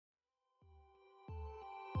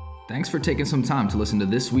Thanks for taking some time to listen to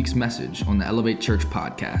this week's message on the Elevate Church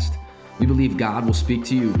podcast. We believe God will speak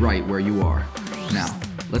to you right where you are. Now,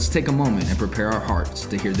 let's take a moment and prepare our hearts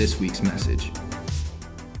to hear this week's message.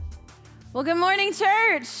 Well, good morning,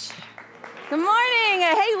 church. Good morning.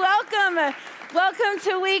 Hey, welcome. Welcome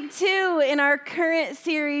to week 2 in our current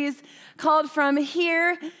series called From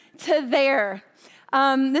Here to There.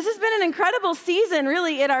 This has been an incredible season,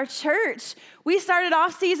 really, at our church. We started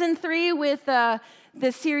off season 3 with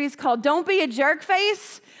this series called Don't Be a Jerk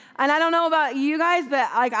Face. And I don't know about you guys, but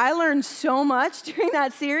I learned so much during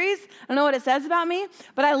that series. I don't know what it says about me,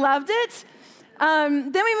 but I loved it.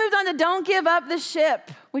 Then we moved on to Don't Give Up the Ship,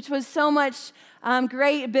 which was so much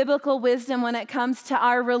great biblical wisdom when it comes to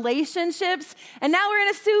our relationships. And now we're in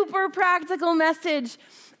a super practical message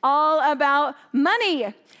all about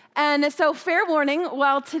money. And so fair warning,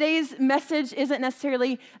 while today's message isn't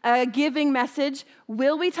necessarily a giving message,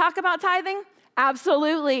 will we talk about tithing?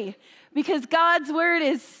 Absolutely. Because God's word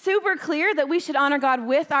is super clear that we should honor God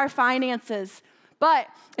with our finances. But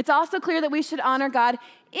it's also clear that we should honor God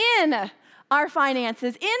in our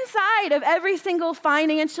finances, inside of every single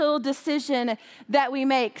financial decision that we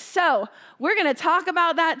make. So we're going to talk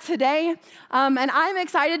about that today. And I'm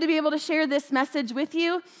excited to be able to share this message with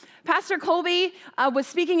you. Pastor Colby was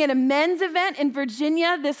speaking at a men's event in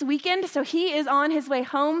Virginia this weekend, so he is on his way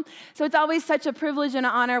home. So it's always such a privilege and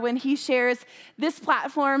an honor when he shares this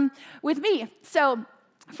platform with me. So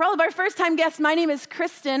for all of our first-time guests, my name is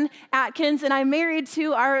Kristen Atkins, and I'm married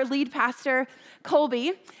to our lead pastor,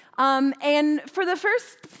 Colby. And for the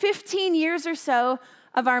first 15 years or so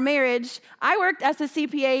of our marriage, I worked as a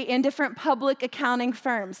CPA in different public accounting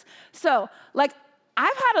firms. So,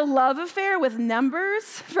 I've had a love affair with numbers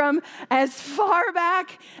from as far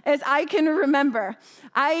back as I can remember.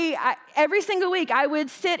 Every single week, I would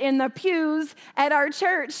sit in the pews at our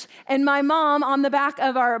church, and my mom, on the back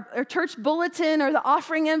of our church bulletin or the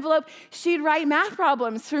offering envelope, she'd write math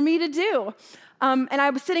problems for me to do. And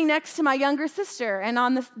I was sitting next to my younger sister, and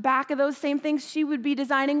on the back of those same things, she would be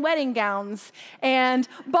designing wedding gowns and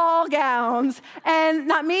ball gowns. And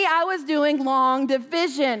not me, I was doing long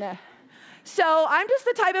division. So I'm just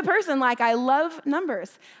the type of person, I love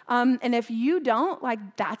numbers. And if you don't,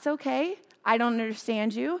 that's okay. I don't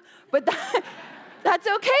understand you, but that's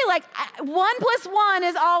okay. 1 + 1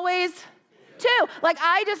 is always 2.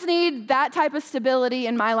 I just need that type of stability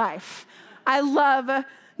in my life. I love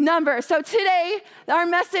numbers. So today, our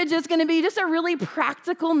message is going to be just a really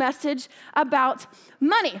practical message about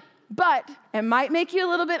money. But it might make you a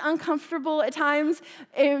little bit uncomfortable at times.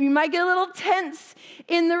 You might get a little tense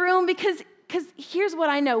in the room because here's what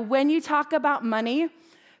I know. When you talk about money,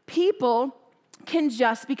 people can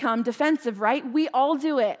just become defensive, right? We all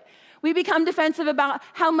do it. We become defensive about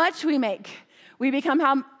how much we make. We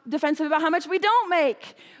become defensive about how much we don't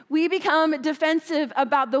make. We become defensive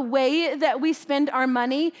about the way that we spend our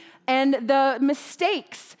money and the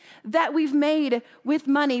mistakes that we've made with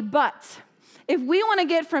money. But if we want to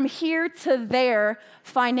get from here to there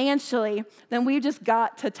financially, then we've just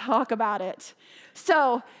got to talk about it.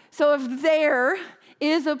 So if there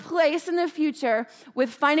is a place in the future with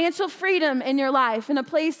financial freedom in your life, and a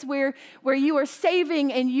place where you are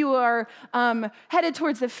saving and you are headed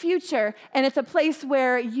towards the future, and it's a place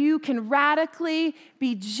where you can radically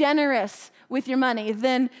be generous with your money,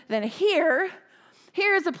 then here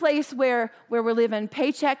is a place where we're living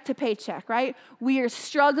paycheck to paycheck, right? We are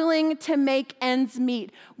struggling to make ends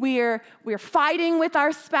meet. We're fighting with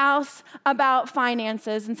our spouse about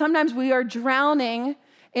finances, and sometimes we are drowning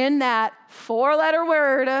in that 4-letter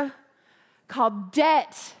word called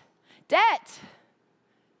debt. Debt.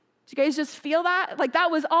 Did you guys just feel that? That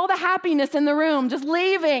was all the happiness in the room, just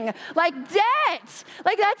leaving. Debt.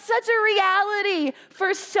 That's such a reality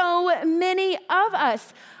for so many of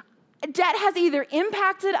us. Debt has either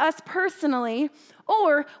impacted us personally,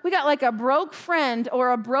 or we got a broke friend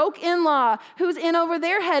or a broke in-law who's in over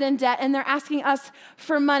their head in debt, and they're asking us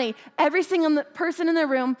for money. Every single person in the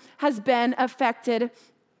room has been affected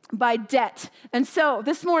by debt. And so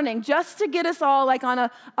this morning, just to get us all on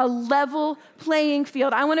a level playing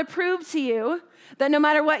field, I want to prove to you that no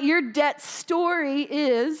matter what your debt story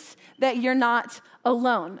is, that you're not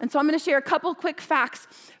alone. And so I'm going to share a couple quick facts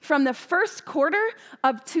from the first quarter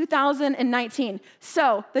of 2019.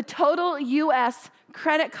 So the total U.S.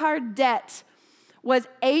 credit card debt was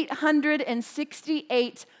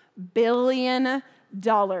 $868 billion.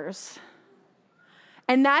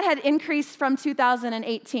 And that had increased from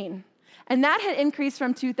 2018. And that had increased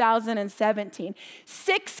from 2017.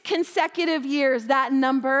 6 consecutive years, that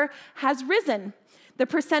number has risen. The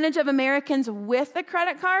percentage of Americans with a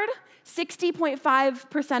credit card,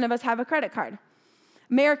 60.5% of us have a credit card.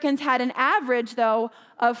 Americans had an average, though,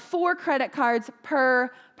 of 4 credit cards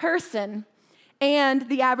per person, and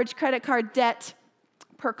the average credit card debt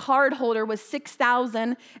per card holder was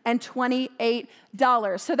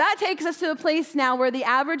 $6,028. So that takes us to a place now where the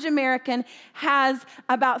average American has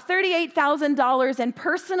about $38,000 in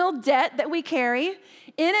personal debt that we carry,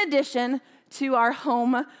 in addition to our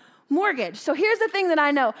home mortgage. So here's the thing that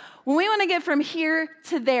I know. When we want to get from here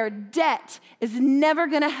to there, debt is never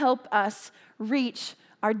going to help us reach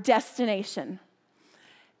our destination.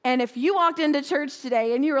 And if you walked into church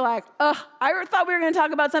today and you were like, I thought we were going to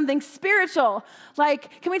talk about something spiritual,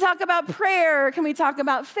 like, can we talk about prayer? Can we talk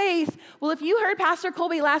about faith? Well, if you heard Pastor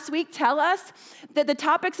Colby last week tell us that the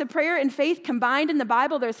topics of prayer and faith combined in the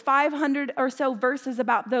Bible, there's 500 or so verses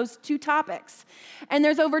about those two topics. And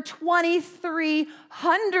there's over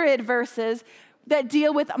 2,300 verses that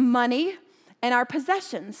deal with money and our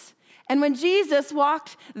possessions. And when Jesus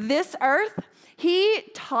walked this earth, he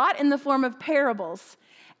taught in the form of parables.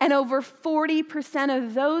 And over 40%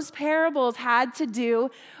 of those parables had to do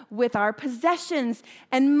with our possessions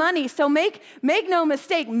and money. So make no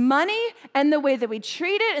mistake, money and the way that we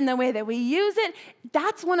treat it and the way that we use it,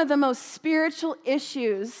 that's one of the most spiritual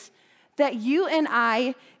issues that you and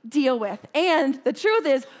I deal with. And the truth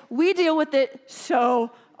is, we deal with it so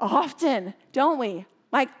often, don't we?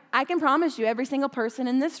 Like, I can promise you, every single person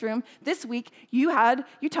in this room this week, you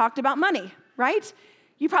talked about money, right?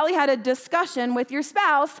 You probably had a discussion with your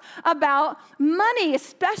spouse about money,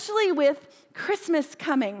 especially with Christmas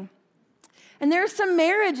coming. And there are some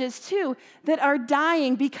marriages, too, that are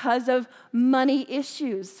dying because of money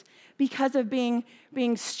issues, because of being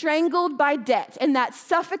strangled by debt and that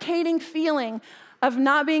suffocating feeling of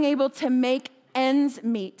not being able to make ends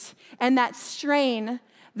meet and that strain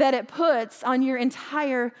that it puts on your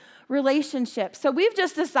entire relationship. So we've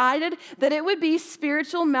just decided that it would be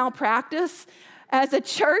spiritual malpractice as a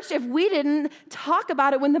church if we didn't talk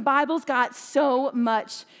about it when the Bible's got so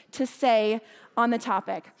much to say on the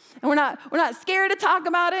topic. And we're not scared to talk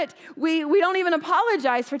about it. We don't even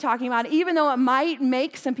apologize for talking about it, even though it might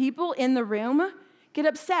make some people in the room get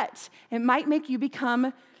upset. It might make you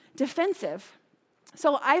become defensive.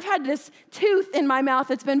 So I've had this tooth in my mouth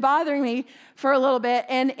that's been bothering me for a little bit,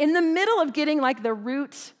 and in the middle of getting like the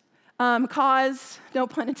root cause, no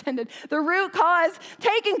pun intended, the root cause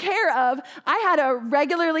taken care of, I had a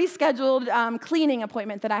regularly scheduled cleaning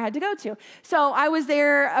appointment that I had to go to. So I was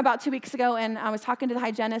there about 2 weeks ago, and I was talking to the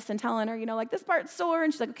hygienist and telling her, like, this part's sore,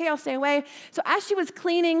 and she's like, okay, I'll stay away. So as she was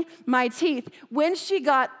cleaning my teeth, when she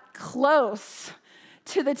got close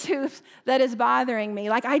to the tooth that is bothering me,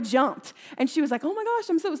 like, I jumped. And she was like, oh my gosh,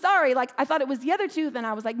 I'm so sorry. Like, I thought it was the other tooth. And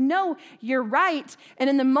I was like, no, you're right. And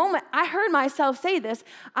in the moment I heard myself say this,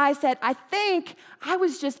 I said, I think I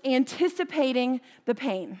was just anticipating the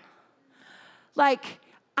pain. Like,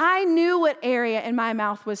 I knew what area in my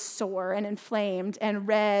mouth was sore and inflamed and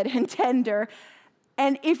red and tender.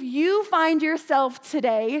 And if you find yourself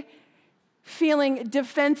today feeling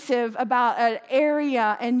defensive about an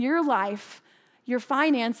area in your life, your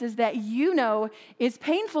finances that you know is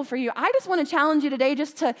painful for you, I just want to challenge you today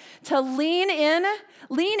just to lean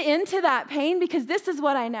into that pain, because this is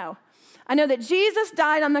what I know. I know that Jesus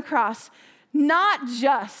died on the cross not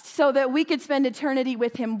just so that we could spend eternity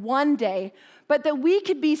with him one day, but that we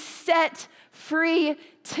could be set free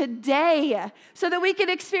today, so that we could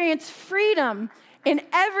experience freedom in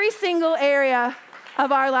every single area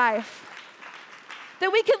of our life.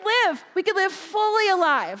 That we could live fully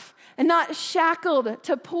alive and not shackled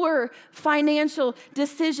to poor financial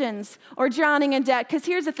decisions or drowning in debt. Because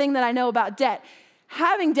here's the thing that I know about debt.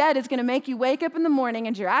 Having debt is going to make you wake up in the morning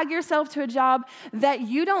and drag yourself to a job that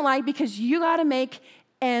you don't like because you got to make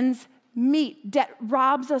ends meet. Debt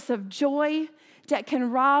robs us of joy. Debt can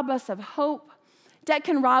rob us of hope. Debt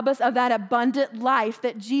can rob us of that abundant life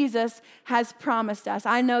that Jesus has promised us.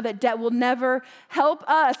 I know that debt will never help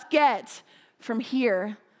us get from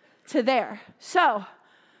here to there.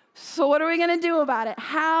 So what are we going to do about it?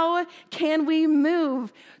 How can we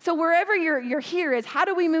move? So wherever your here is, how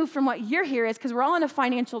do we move from what your here is? Because we're all on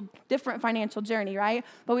a different financial journey, right?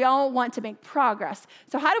 But we all want to make progress.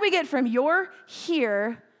 So how do we get from your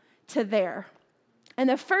here to there? And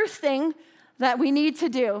the first thing that we need to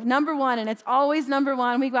do, number one, and it's always number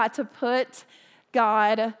one, we've got to put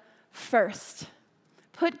God first.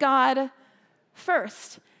 Put God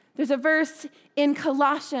first. There's a verse in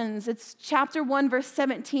Colossians, it's chapter 1, verse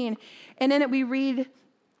 17, and in it we read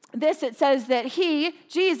this. It says that he,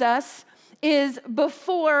 Jesus, is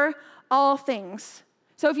before all things.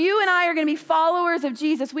 So if you and I are going to be followers of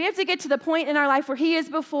Jesus, we have to get to the point in our life where he is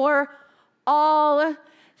before all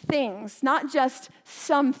things, not just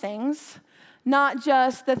some things, not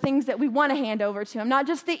just the things that we want to hand over to him, not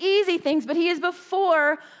just the easy things, but he is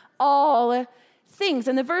before all things.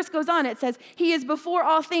 And the verse goes on, it says, he is before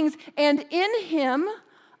all things, and in him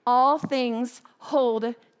all things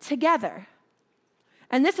hold together.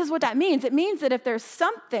 And this is what that means. It means that if there's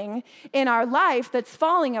something in our life that's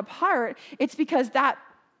falling apart, it's because that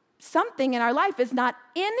something in our life is not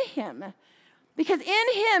in him. Because in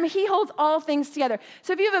him, he holds all things together.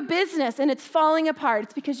 So if you have a business and it's falling apart,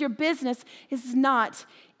 it's because your business is not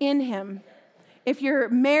in him. If your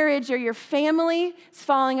marriage or your family is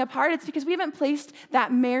falling apart, it's because we haven't placed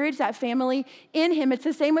that marriage, that family in him. It's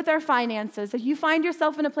the same with our finances. If you find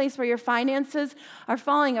yourself in a place where your finances are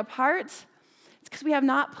falling apart, it's because we have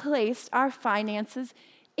not placed our finances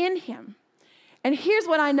in him. And here's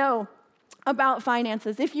what I know about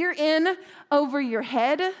finances. If you're in over your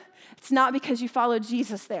head, it's not because you followed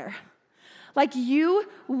Jesus there. Like you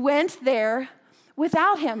went there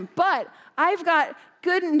without him. But I've got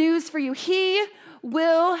good news for you. He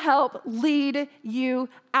will help lead you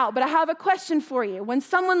out. But I have a question for you. When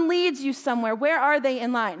someone leads you somewhere, where are they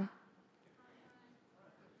in line?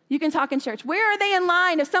 You can talk in church. Where are they in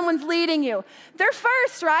line if someone's leading you? They're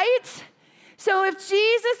first, right? So if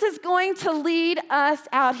Jesus is going to lead us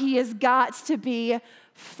out, he has got to be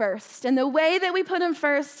first. And the way that we put him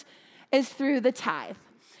first is through the tithe.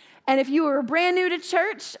 And if you were brand new to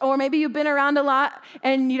church, or maybe you've been around a lot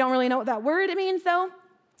and you don't really know what that word means though,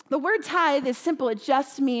 the word tithe is simple. It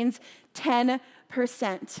just means 10%.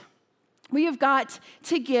 We have got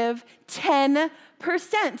to give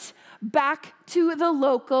 10% back to the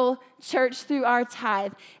local church through our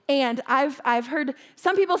tithe. And I've heard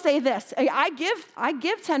some people say this, I give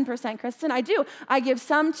 10%, Kristen, I do. I give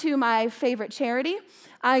some to my favorite charity.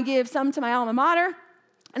 I give some to my alma mater.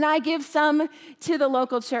 And I give some to the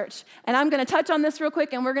local church. And I'm going to touch on this real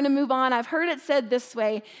quick and we're going to move on. I've heard it said this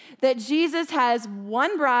way, that Jesus has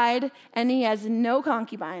one bride and he has no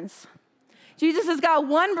concubines. Jesus has got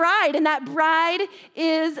one bride and that bride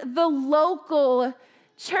is the local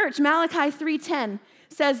church. Malachi 3:10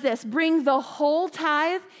 says this, bring the whole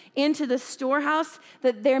tithe into the storehouse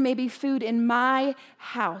that there may be food in my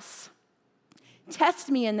house. Test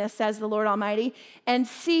me in this, says the Lord Almighty, and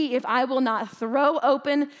see if I will not throw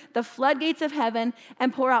open the floodgates of heaven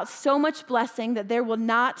and pour out so much blessing that there will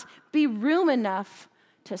not be room enough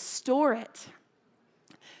to store it.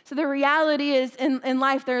 So the reality is in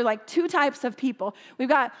life, there are like two types of people. We've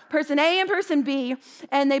got person A and person B,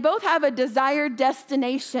 and they both have a desired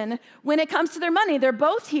destination when it comes to their money. They're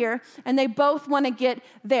both here, and they both want to get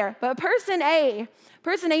there. But person A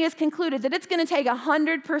has concluded that it's going to take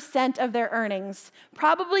 100% of their earnings,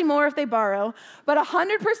 probably more if they borrow, but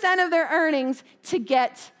 100% of their earnings to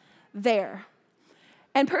get there.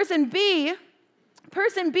 And person B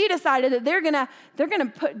decided that they're gonna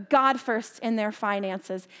put God first in their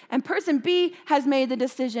finances. And person B has made the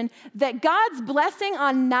decision that God's blessing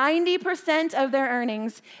on 90% of their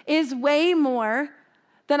earnings is way more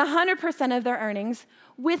than 100% of their earnings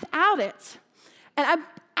without it. And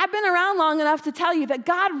I've been around long enough to tell you that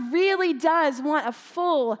God really does want a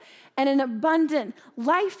full and an abundant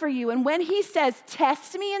life for you. And when he says,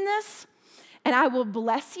 test me in this, and I will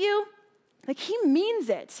bless you, like he means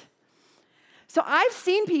it. So I've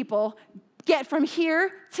seen people get from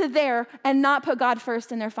here to there and not put God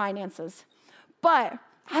first in their finances. But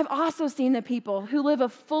I've also seen the people who live a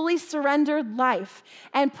fully surrendered life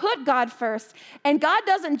and put God first. And God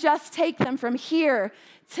doesn't just take them from here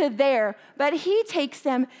to there, but he takes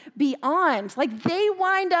them beyond. Like they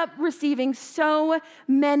wind up receiving so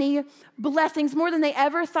many blessings, more than they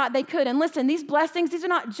ever thought they could. And listen, these blessings, these are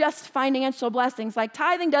not just financial blessings. Like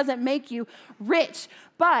tithing doesn't make you rich,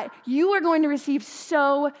 but you are going to receive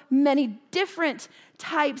so many different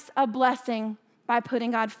types of blessing by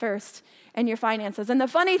putting God first in your finances. And the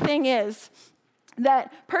funny thing is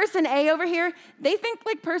that person A over here, they think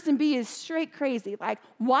like person B is straight crazy. Like,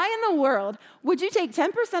 why in the world would you take 10%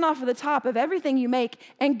 off of the top of everything you make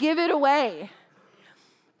and give it away?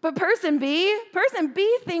 But person B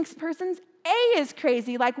thinks person A is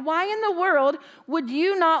crazy. Like, why in the world would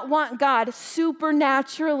you not want God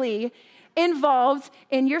supernaturally involved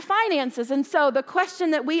in your finances? And so the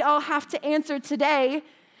question that we all have to answer today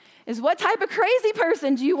is, what type of crazy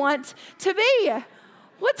person do you want to be?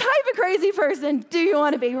 What type of crazy person do you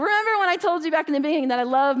want to be? Remember when I told you back in the beginning that I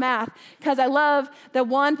love math because I love that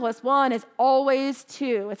 1 + 1 is always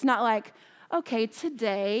 2. It's not like, okay,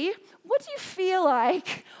 today, what do you feel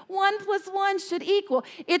like 1 + 1 should equal?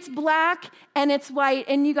 It's black and it's white.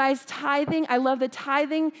 And you guys, tithing, I love the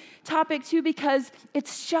tithing topic too because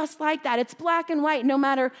it's just like that. It's black and white. No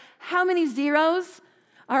matter how many zeros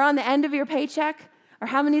are on the end of your paycheck, or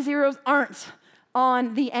how many zeros aren't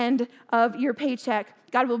on the end of your paycheck.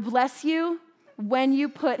 God will bless you when you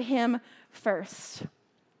put him first.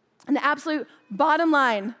 And the absolute bottom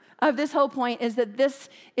line of this whole point is that this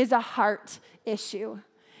is a heart issue.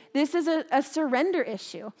 This is a surrender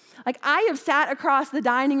issue. Like, I have sat across the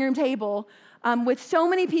dining room table with so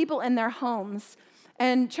many people in their homes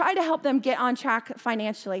and try to help them get on track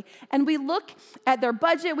financially. And we look at their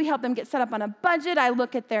budget. We help them get set up on a budget. I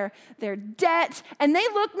look at their debt, and they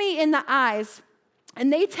look me in the eyes,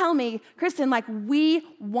 and they tell me, Kristen, like, we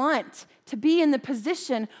want to be in the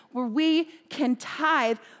position where we can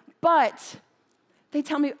tithe, but they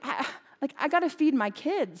tell me, I got to feed my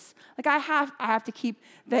kids. Like, I have to keep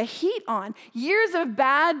the heat on. Years of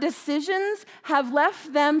bad decisions have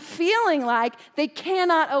left them feeling like they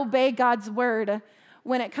cannot obey God's word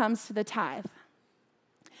when it comes to the tithe.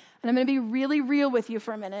 And I'm going to be really real with you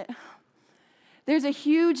for a minute. There's a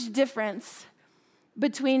huge difference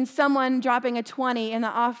between someone dropping a 20 in the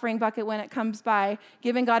offering bucket when it comes by,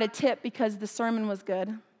 giving God a tip because the sermon was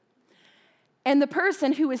good, and the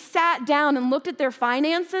person who has sat down and looked at their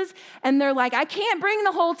finances, and they're like, I can't bring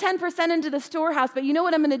the whole 10% into the storehouse, but you know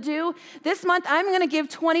what I'm going to do? This month, I'm going to give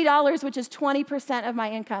 $20, which is 20% of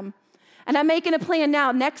my income. And I'm making a plan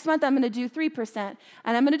now. Next month, I'm going to do 3%, and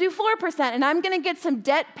I'm going to do 4%, and I'm going to get some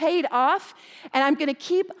debt paid off, and I'm going to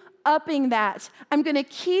keep upping that. I'm going to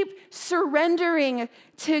keep surrendering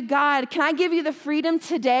to God. Can I give you the freedom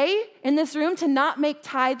today in this room to not make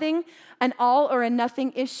tithing an all or a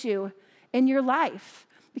nothing issue in your life?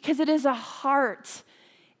 Because it is a heart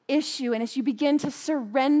issue. And as you begin to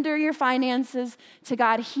surrender your finances to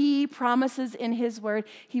God, he promises in his word,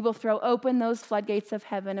 he will throw open those floodgates of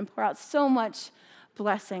heaven and pour out so much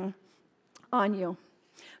blessing on you.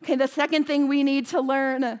 Okay, the second thing we need to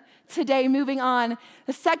learn today, moving on,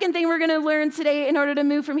 the second thing we're going to learn today in order to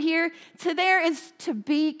move from here to there is to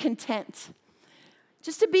be content.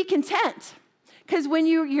 Just to be content. Because when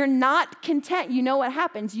you're not content, you know what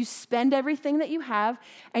happens. You spend everything that you have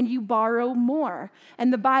and you borrow more.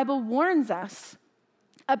 And the Bible warns us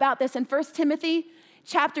about this. In 1 Timothy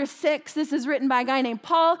chapter 6, this is written by a guy named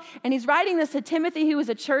Paul, and he's writing this to Timothy, who was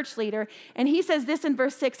a church leader. And he says this in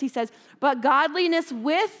verse 6, he says, but godliness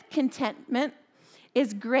with contentment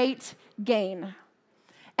is great gain.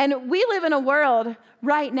 And we live in a world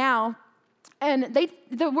right now, and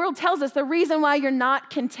the world tells us the reason why you're not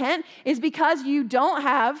content is because you don't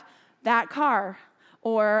have that car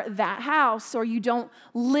or that house, or you don't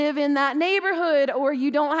live in that neighborhood, or you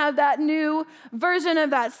don't have that new version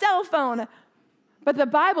of that cell phone. But the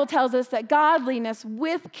Bible tells us that godliness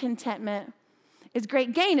with contentment is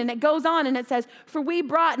great gain. And it goes on and it says, for we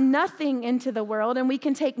brought nothing into the world, and we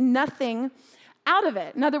can take nothing out of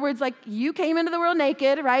it. In other words, like, you came into the world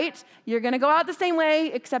naked, right? You're going to go out the same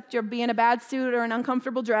way, except you're being a bad suit or an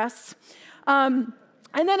uncomfortable dress. And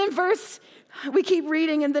then we keep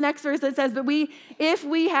reading in the next verse that says, but if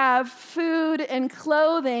we have food and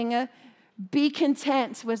clothing, be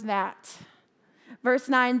content with that. Verse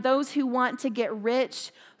 9, those who want to get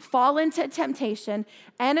rich fall into temptation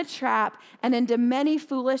and a trap and into many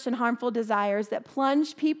foolish and harmful desires that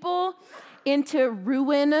plunge people into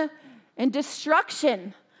ruin and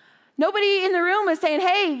destruction. Nobody in the room is saying,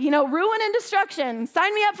 hey, ruin and destruction,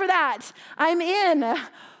 sign me up for that. I'm in.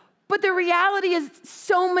 But the reality is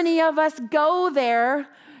so many of us go there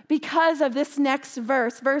because of this next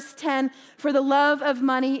verse. Verse 10, for the love of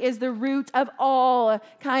money is the root of all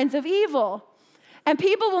kinds of evil. And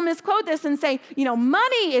people will misquote this and say,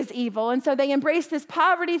 money is evil. And so they embrace this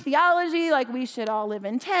poverty theology, like we should all live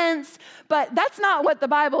in tents. But that's not what the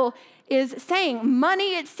Bible is saying.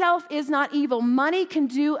 Money itself is not evil. Money can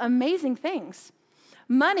do amazing things.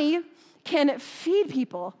 Money can feed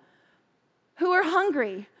people who are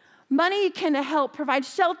hungry. Money can help provide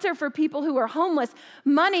shelter for people who are homeless.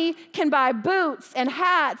 Money can buy boots and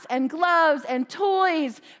hats and gloves and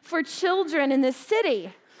toys for children in this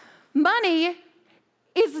city. Money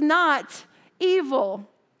is not evil.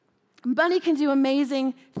 Money can do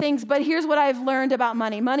amazing things, but here's what I've learned about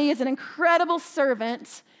money. Money is an incredible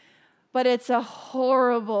servant, but it's a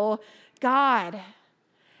horrible God.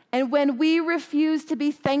 And when we refuse to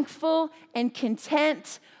be thankful and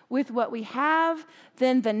content with what we have,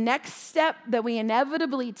 then the next step that we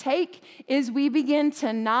inevitably take is we begin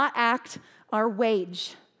to not act our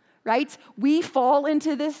wage. Right? We fall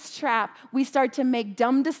into this trap. We start to make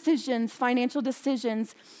dumb decisions, financial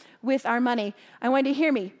decisions with our money. I want you to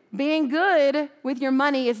hear me. Being good with your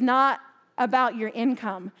money is not about your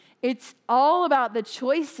income. It's all about the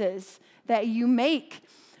choices that you make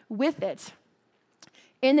with it.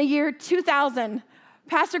 In the year 2000,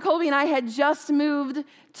 Pastor Colby and I had just moved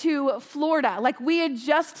to Florida. Like, we had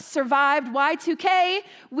just survived Y2K.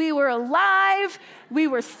 We were alive. We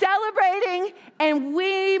were celebrating, and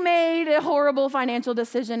we made a horrible financial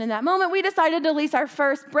decision in that moment. We decided to lease our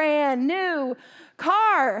first brand new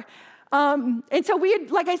car. And so we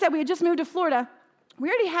had, like I said, we had just moved to Florida. We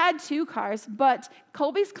already had 2 cars, but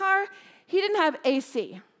Colby's car, he didn't have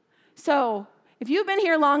AC. So if you've been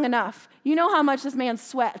here long enough, you know how much this man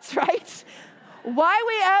sweats, right? Why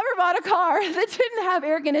we ever bought a car that didn't have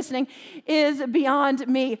air conditioning is beyond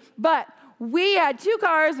me. But we had 2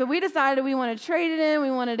 cars, but we decided we wanted to trade it in. We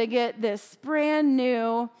wanted to get this brand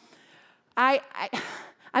new. I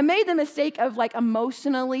made the mistake of like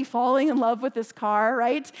emotionally falling in love with this car,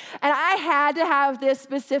 right? And I had to have this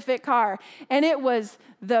specific car. And it was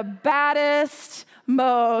the baddest,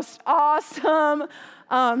 most awesome,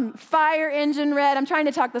 fire engine red. I'm trying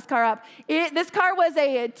to talk this car up. This car was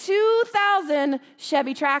a 2000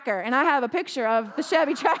 Chevy Tracker, and I have a picture of the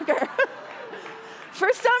Chevy Tracker.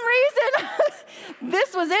 For some reason,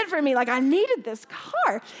 this was it for me. Like, I needed this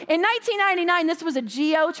car. In 1999, this was a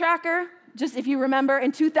Geo Tracker. Just if you remember,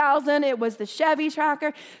 in 2000, it was the Chevy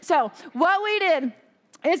Tracker. So what we did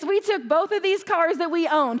is we took both of these cars that we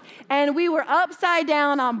owned, and we were upside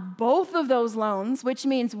down on both of those loans, which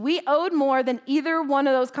means we owed more than either one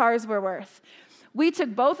of those cars were worth. We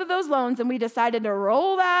took both of those loans, and we decided to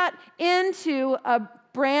roll that into a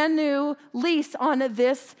brand new lease on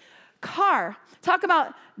this car. Talk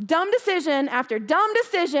about dumb decision after dumb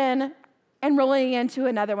decision and rolling into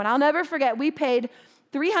another one. I'll never forget, we paid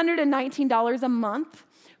 $319 a month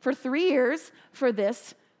for 3 years for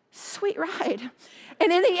this sweet ride.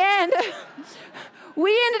 And in the end,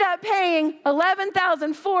 we ended up paying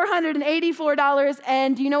 $11,484.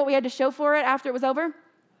 And do you know what we had to show for it after it was over?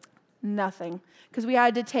 Nothing. Because we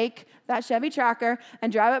had to take that Chevy Tracker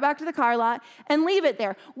and drive it back to the car lot and leave it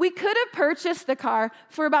there. We could have purchased the car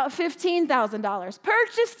for about $15,000,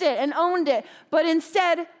 purchased it and owned it, but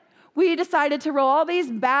instead, we decided to roll all these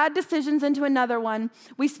bad decisions into another one.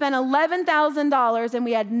 We spent $11,000 and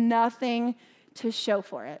we had nothing to show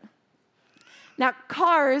for it. Now,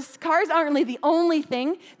 cars aren't really the only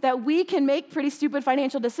thing that we can make pretty stupid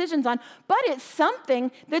financial decisions on, but it's something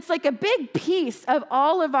that's like a big piece of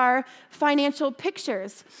all of our financial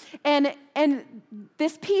pictures. And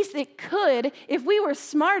this piece, it could, if we were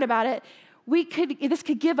smart about it, this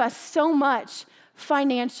could give us so much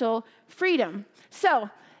financial freedom. So,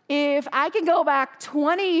 if I could go back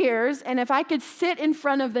 20 years and if I could sit in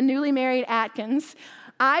front of the newly married Atkins,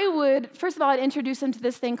 I would, first of all, I'd introduce them to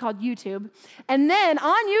this thing called YouTube. And then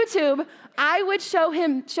on YouTube, I would show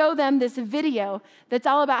them this video that's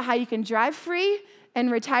all about how you can drive free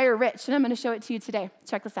and retire rich. And I'm going to show it to you today.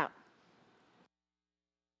 Check this out.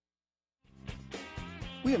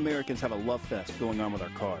 We Americans have a love fest going on with our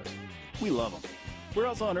cars. We love them. Where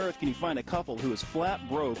else on earth can you find a couple who is flat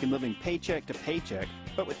broke and living paycheck to paycheck,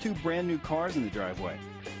 but with 2 brand new cars in the driveway?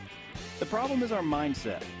 The problem is our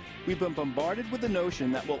mindset. We've been bombarded with the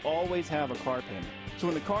notion that we'll always have a car payment. So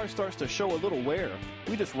when the car starts to show a little wear,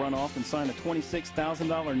 we just run off and sign a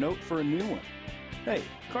 $26,000 note for a new one. Hey,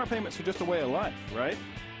 car payments are just a way of life, right?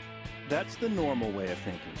 That's the normal way of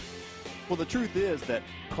thinking. Well, the truth is that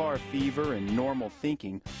car fever and normal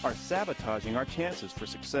thinking are sabotaging our chances for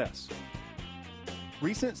success.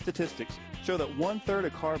 Recent statistics show that 1/3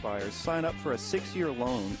 of car buyers sign up for a 6-year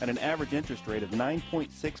loan at an average interest rate of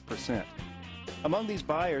 9.6%. Among these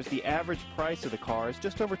buyers, the average price of the car is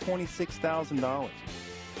just over $26,000.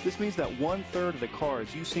 This means that 1/3 of the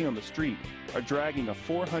cars you see on the street are dragging a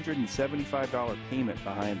 $475 payment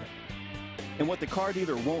behind them. And what the car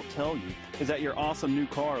dealer won't tell you is that your awesome new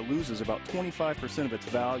car loses about 25% of its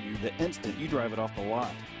value the instant you drive it off the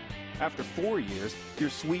lot. After 4 years, your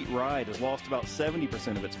sweet ride has lost about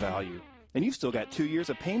 70% of its value, and you've still got 2 years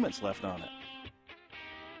of payments left on it.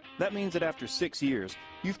 That means that after 6 years,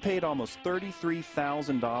 you've paid almost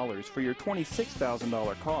 $33,000 for your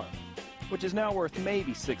 $26,000 car, which is now worth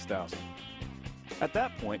maybe $6,000. At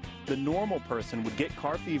that point, the normal person would get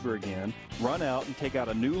car fever again, run out and take out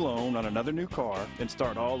a new loan on another new car, and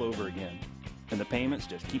start all over again. And the payments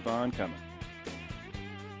just keep on coming.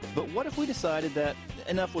 But what if we decided that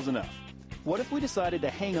enough was enough? What if we decided to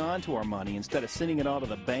hang on to our money instead of sending it all to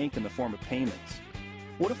the bank in the form of payments?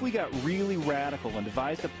 What if we got really radical and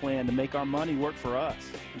devised a plan to make our money work for us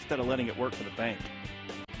instead of letting it work for the bank?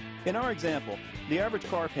 In our example, the average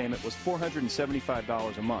car payment was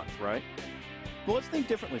 $475 a month, right? Well, let's think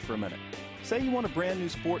differently for a minute. Say you want a brand new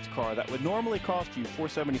sports car that would normally cost you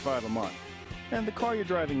 $475 a month, and the car you're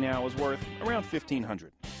driving now is worth around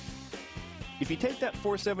 $1,500. If you take that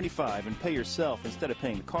 $475 and pay yourself instead of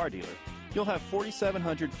paying the car dealer, you'll have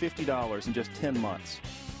 $4,750 in just 10 months.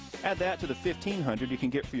 Add that to the $1,500 you can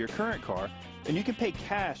get for your current car, and you can pay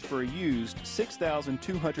cash for a used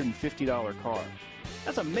 $6,250 car.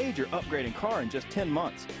 That's a major upgrading car in just 10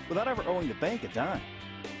 months without ever owing the bank a dime.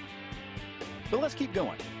 But let's keep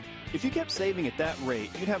going. If you kept saving at that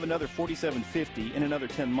rate, you'd have another $4,750 in another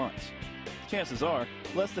 10 months. Chances are,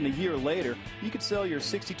 less than a year later, you could sell your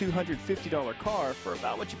 $6,250 car for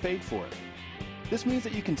about what you paid for it. This means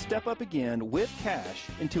that you can step up again with cash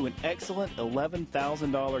into an excellent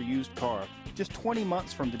 $11,000 used car just 20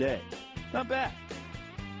 months from today. Not bad.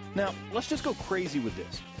 Now, let's just go crazy with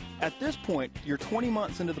this. At this point, you're 20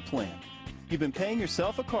 months into the plan. You've been paying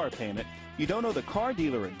yourself a car payment, you don't owe the car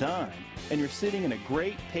dealer a dime, and you're sitting in a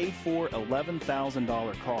great paid-for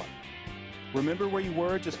 $11,000 car. Remember where you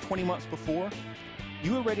were just 20 months before?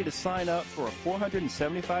 You were ready to sign up for a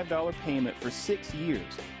 $475 payment for 6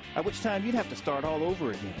 years, at which time you'd have to start all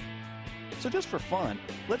over again. So just for fun,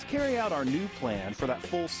 let's carry out our new plan for that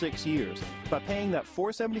full 6 years by paying that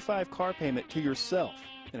 $475 car payment to yourself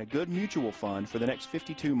in a good mutual fund for the next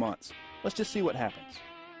 52 months. Let's just see what happens.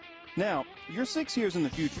 Now, you're 6 years in the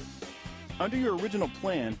future. Under your original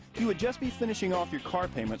plan, you would just be finishing off your car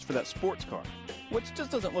payments for that sports car, which just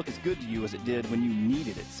doesn't look as good to you as it did when you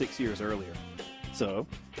needed it 6 years earlier. So,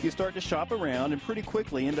 you start to shop around and pretty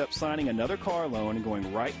quickly end up signing another car loan and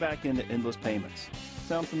going right back into endless payments.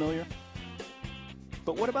 Sound familiar?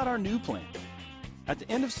 But what about our new plan? At the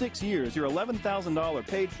end of 6 years, your $11,000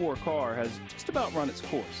 paid-for car has just about run its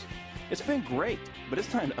course. It's been great, but it's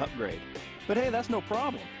time to upgrade. But hey, that's no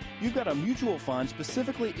problem. You've got a mutual fund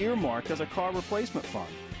specifically earmarked as a car replacement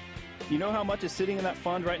fund. You know how much is sitting in that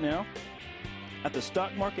fund right now? At the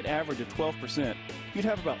stock market average of 12%, you'd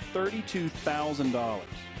have about $32,000.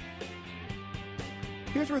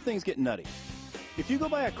 Here's where things get nutty. If you go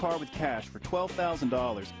buy a car with cash for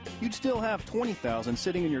 $12,000, you'd still have $20,000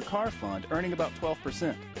 sitting in your car fund earning about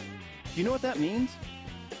 12%. Do you know what that means?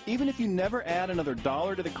 Even if you never add another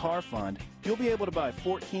dollar to the car fund, you'll be able to buy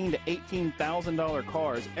 $14,000 to $18,000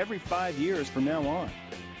 cars every 5 years from now on.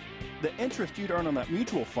 The interest you'd earn on that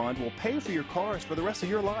mutual fund will pay for your cars for the rest of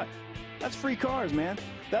your life. That's free cars, man.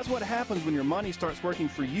 That's what happens when your money starts working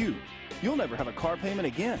for you. You'll never have a car payment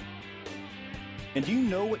again. And do you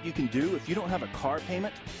know what you can do if you don't have a car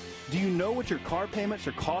payment? Do you know what your car payments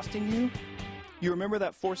are costing you? You remember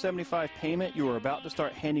that $475 payment you were about to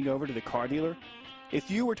start handing over to the car dealer?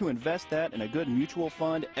 If you were to invest that in a good mutual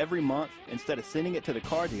fund every month instead of sending it to the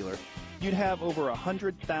car dealer, you'd have over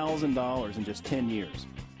 $100,000 in just 10 years.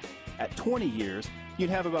 At 20 years, you'd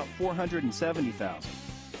have about $470,000.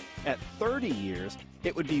 At 30 years,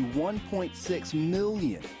 it would be $1.6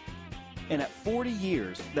 million. And at 40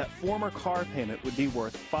 years, that former car payment would be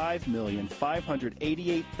worth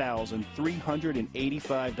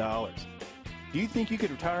 $5,588,385. Do you think you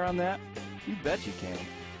could retire on that? You bet you can.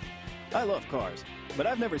 I love cars, but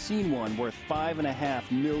I've never seen one worth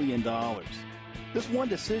 $5.5 million. This one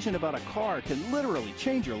decision about a car can literally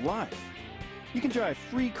change your life. You can drive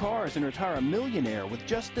free cars and retire a millionaire with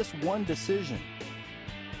just this one decision.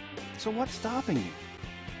 So what's stopping you?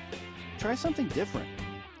 Try something different.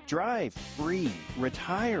 Drive free,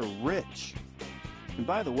 retire rich. And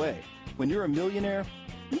by the way, when you're a millionaire,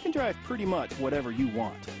 you can drive pretty much whatever you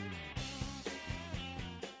want.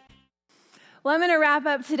 Well, I'm going to wrap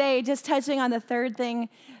up today just touching on the third thing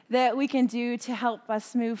that we can do to help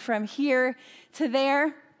us move from here to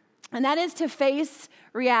there, and that is to face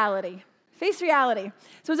reality. Face reality.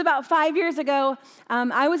 So it was about 5 years ago.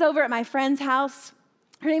 I was over at my friend's house.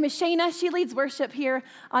 Her name is Shayna. She leads worship here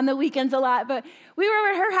on the weekends a lot, but we were over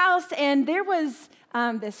at her house, and there was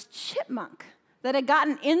this chipmunk that had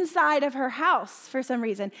gotten inside of her house for some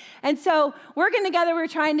reason. And so working together, we were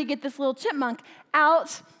trying to get this little chipmunk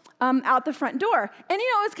out the front door. And, it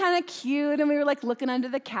was kind of cute, and we were, looking under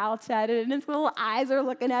the couch at it, and its little eyes are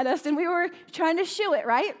looking at us, and we were trying to shoo it,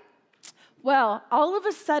 right? Well, all of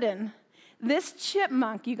a sudden, this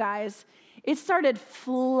chipmunk, you guys, it started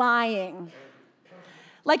flying.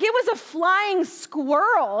 Like it was a flying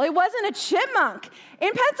squirrel. It wasn't a chipmunk.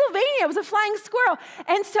 In Pennsylvania, it was a flying squirrel.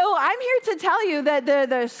 And so I'm here to tell you that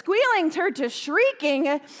the squealing turned to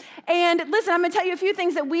shrieking. And listen, I'm going to tell you a few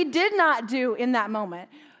things that we did not do in that moment.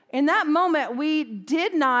 In that moment, we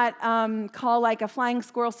did not call like a flying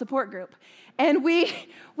squirrel support group. And we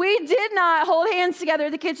did not hold hands together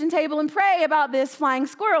at the kitchen table and pray about this flying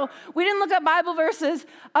squirrel. We didn't look up Bible verses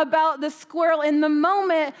about the squirrel in the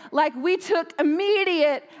moment. Like, we took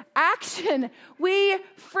immediate action. We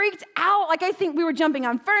freaked out. Like, I think we were jumping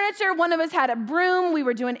on furniture. One of us had a broom. We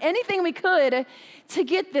were doing anything we could to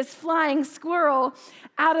get this flying squirrel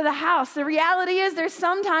out of the house. The reality is there's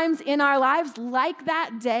sometimes in our lives like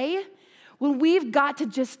that day when we've got to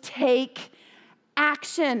just take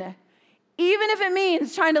action. Even if it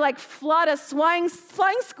means trying to like flood a flying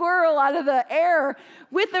squirrel out of the air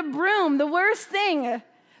with a broom, the worst thing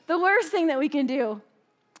that we can do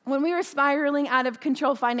when we are spiraling out of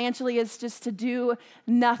control financially is just to do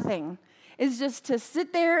nothing. Is just to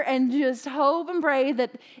sit there and just hope and pray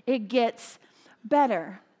that it gets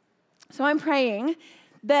better. So I'm praying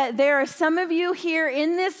that there are some of you here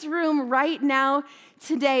in this room right now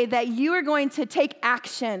today that you are going to take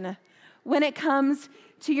action when it comes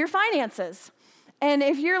to your finances. And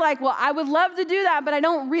if you're like, well, I would love to do that, but I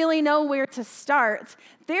don't really know where to start.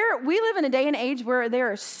 We live in a day and age where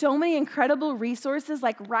there are so many incredible resources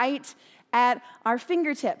like right at our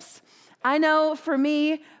fingertips. I know for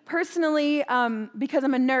me personally, because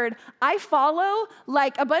I'm a nerd, I follow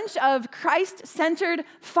like a bunch of Christ-centered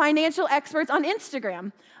financial experts on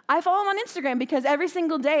Instagram. I follow them on Instagram because every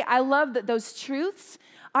single day I love that those truths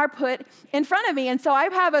are put in front of me. And so I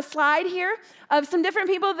have a slide here of some different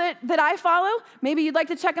people that I follow. Maybe you'd like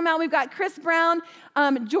to check them out. We've got Chris Brown.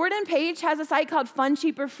 Jordan Page has a site called Fun,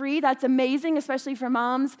 Cheaper, Free. That's amazing, especially for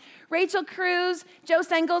moms. Rachel Cruz, Joe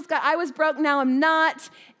Sengel's got I Was Broke, Now I'm Not.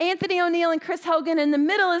 Anthony O'Neill and Chris Hogan. In the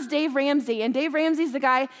middle is Dave Ramsey. And Dave Ramsey's the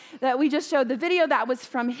guy that we just showed the video. That was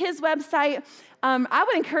from his website. I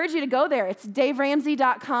would encourage you to go there. It's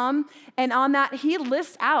daveramsey.com. And on that, he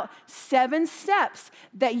lists out 7 steps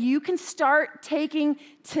that you can start taking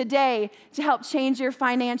today to help change your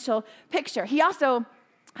financial picture. He also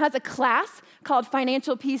has a class called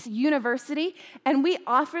Financial Peace University, and we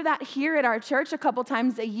offer that here at our church a couple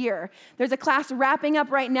times a year. There's a class wrapping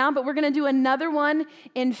up right now, but we're going to do another one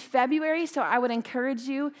in February, so I would encourage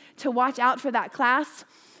you to watch out for that class.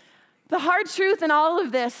 The hard truth in all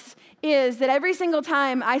of this is that every single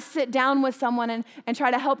time I sit down with someone and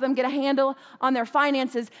try to help them get a handle on their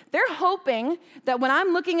finances, they're hoping that when I'm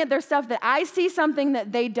looking at their stuff that I see something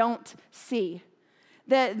that they don't see,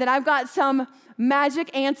 that I've got some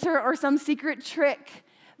magic answer or some secret trick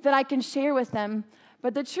that I can share with them.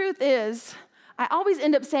 But the truth is, I always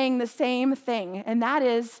end up saying the same thing, and that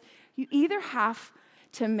is you either have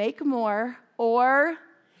to make more or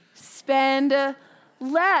spend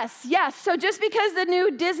less. Yes, so just because the new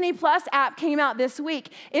Disney Plus app came out this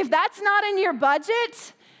week, if that's not in your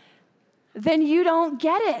budget, then you don't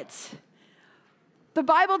get it. The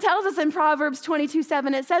Bible tells us in Proverbs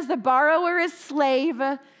 22:7, it says the borrower is slave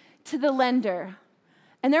to the lender.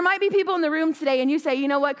 And there might be people in the room today and you say, you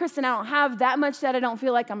know what, Kristen, I don't have that much debt. I don't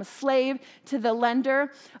feel like I'm a slave to the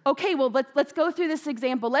lender. Okay, well, let's go through this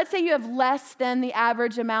example. Let's say you have less than the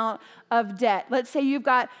average amount of debt. Let's say you've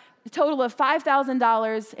got a total of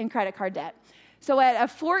 $5,000 in credit card debt. So at a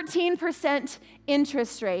 14%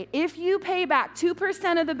 interest rate, if you pay back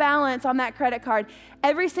 2% of the balance on that credit card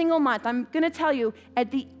every single month, I'm going to tell you,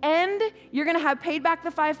 at the end, you're going to have paid back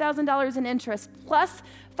the $5,000 in interest plus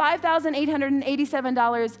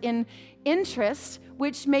 $5,887 in interest,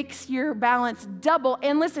 which makes your balance double.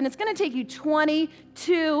 And listen, it's going to take you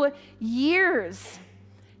 22 years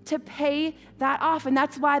to pay that off. And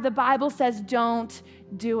that's why the Bible says don't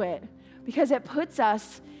do it, because it puts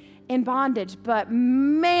us in bondage. But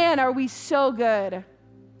man, are we so good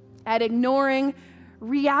at ignoring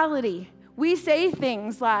reality. We say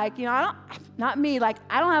things like, not me, like,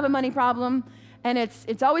 I don't have a money problem. And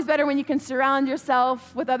it's always better when you can surround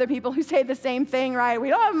yourself with other people who say the same thing, right? We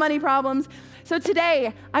don't have money problems. So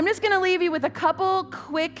today, I'm just going to leave you with a couple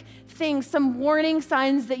quick things, some warning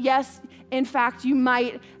signs that yes, in fact, you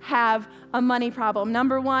might have a money problem.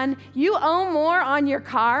 Number 1, you owe more on your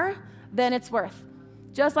car than it's worth,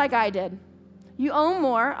 just like I did. You owe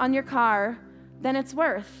more on your car than it's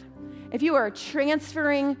worth. If you are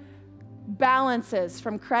transferring balances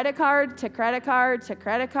from credit card to credit card to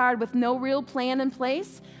credit card with no real plan in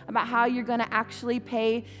place about how you're going to actually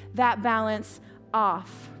pay that balance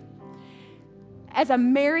off. As a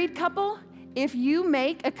married couple, if you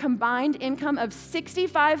make a combined income of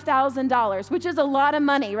 $65,000, which is a lot of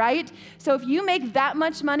money, right? So if you make that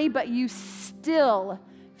much money, but you still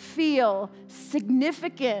feel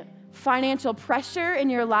significant financial pressure in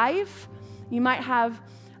your life, you might have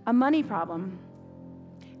a money problem.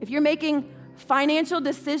 If you're making financial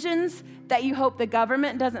decisions that you hope the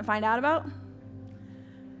government doesn't find out about?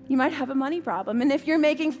 You might have a money problem. And if you're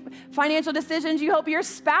making financial decisions you hope your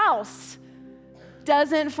spouse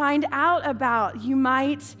doesn't find out about, you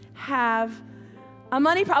might have a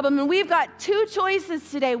money problem. And we've got two choices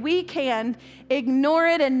today. We can ignore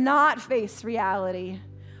it and not face reality,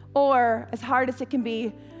 or as hard as it can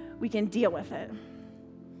be, we can deal with it.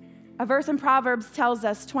 A verse in Proverbs tells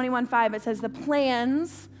us, 21:5, it says, the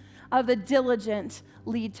plans of the diligent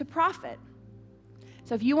lead to profit.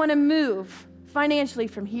 So if you want to move financially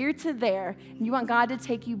from here to there, and you want God to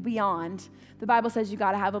take you beyond, the Bible says you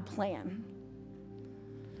got to have a plan.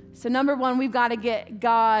 So number one, we've got to get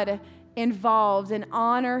God involved and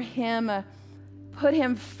honor him, put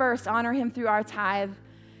him first, honor him through our tithe.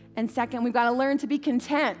 And second, we've got to learn to be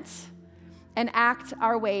content and act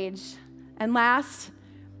our wage. And last,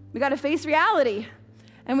 we got to face reality,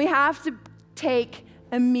 and we have to take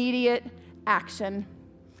immediate action.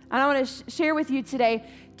 And I want to share with you today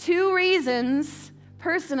two reasons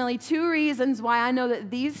why I know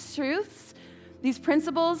that these truths, these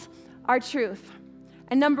principles are truth.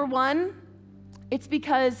 And number one, it's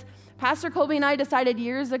because Pastor Colby and I decided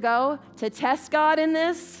years ago to test God in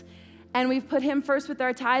this, and we've put him first with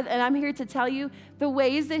our tithe. And I'm here to tell you the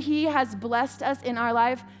ways that he has blessed us in our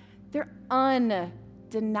life, they're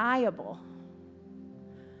undeniable.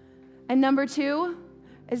 And number two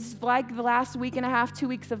is like the last week and a half, 2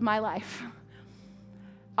 weeks of my life.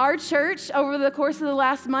 Our church, over the course of the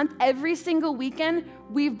last month, every single weekend,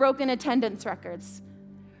 we've broken attendance records.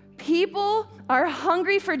 People are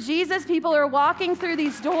hungry for Jesus. People are walking through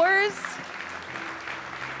these doors.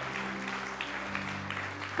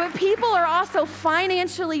 But people are also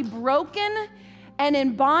financially broken and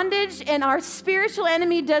in bondage, and our spiritual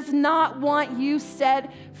enemy does not want you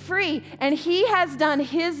set free. And he has done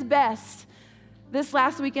his best this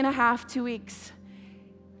last week and a half, 2 weeks,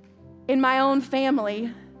 in my own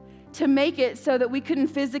family, to make it so that we couldn't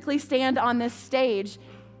physically stand on this stage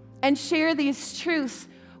and share these truths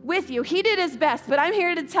with you. He did his best, but I'm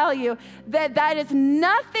here to tell you that that is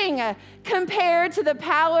nothing compared to the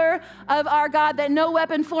power of our God, that no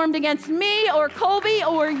weapon formed against me or Colby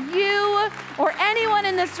or you or anyone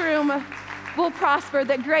in this room will prosper,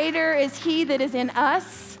 that greater is he that is in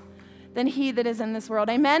us than he that is in this world.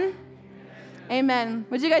 Amen? Amen.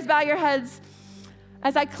 Would you guys bow your heads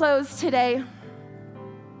as I close today?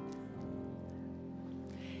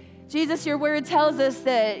 Jesus, your word tells us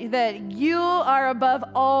that you are above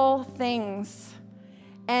all things.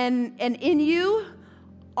 And in you,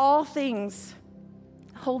 all things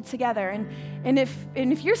hold together. And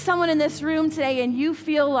if you're someone in this room today and you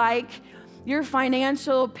feel like your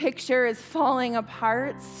financial picture is falling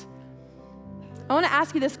apart, I want to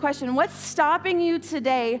ask you this question. What's stopping you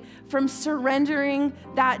today from surrendering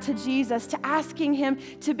that to Jesus, to asking him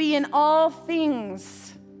to be in all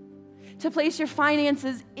things, to place your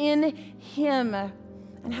finances in him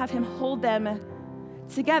and have him hold them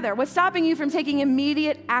together? What's stopping you from taking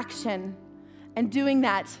immediate action and doing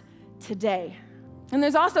that today? And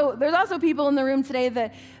there's also people in the room today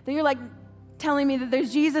that you're like telling me that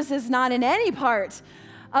there's Jesus is not in any part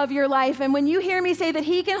of your life. And when you hear me say that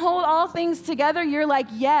he can hold all things together, you're like,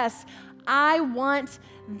 yes, I want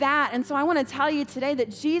that. And so I want to tell you today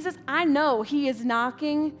that Jesus, I know he is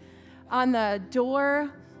knocking on the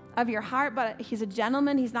door of your heart, but he's a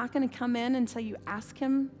gentleman. He's not going to come in until you ask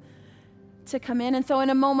him to come in. And so in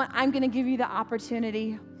a moment, I'm going to give you the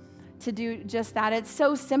opportunity to do just that. It's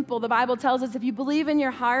so simple. The Bible tells us if you believe in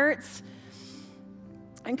your hearts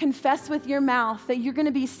and confess with your mouth that you're going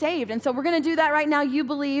to be saved. And so we're going to do that right now. You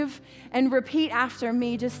believe and repeat after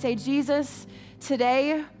me. Just say, Jesus,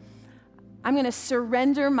 today I'm going to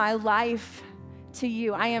surrender my life to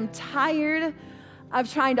you. I am tired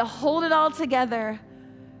of trying to hold it all together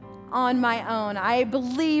on my own. I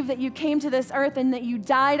believe that you came to this earth and that you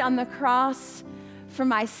died on the cross for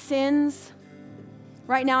my sins.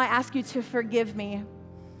 Right now I ask you to forgive me.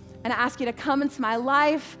 And I ask you to come into my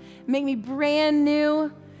life, make me brand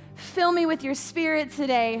new. Fill me with your spirit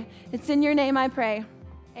today. It's in your name I pray.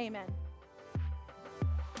 Amen.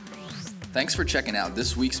 Thanks for checking out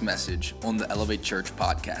this week's message on the Elevate Church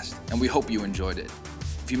podcast, and we hope you enjoyed it.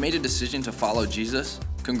 If you made a decision to follow Jesus,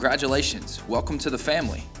 congratulations. Welcome to the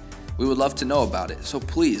family. We would love to know about it, so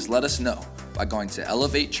please let us know by going to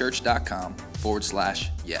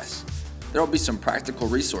elevatechurch.com/yes. There will be some practical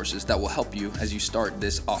resources that will help you as you start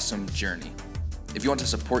this awesome journey. If you want to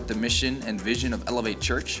support the mission and vision of Elevate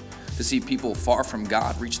Church to see people far from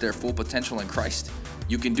God reach their full potential in Christ,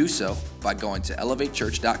 you can do so by going to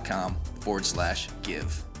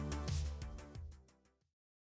elevatechurch.com/give.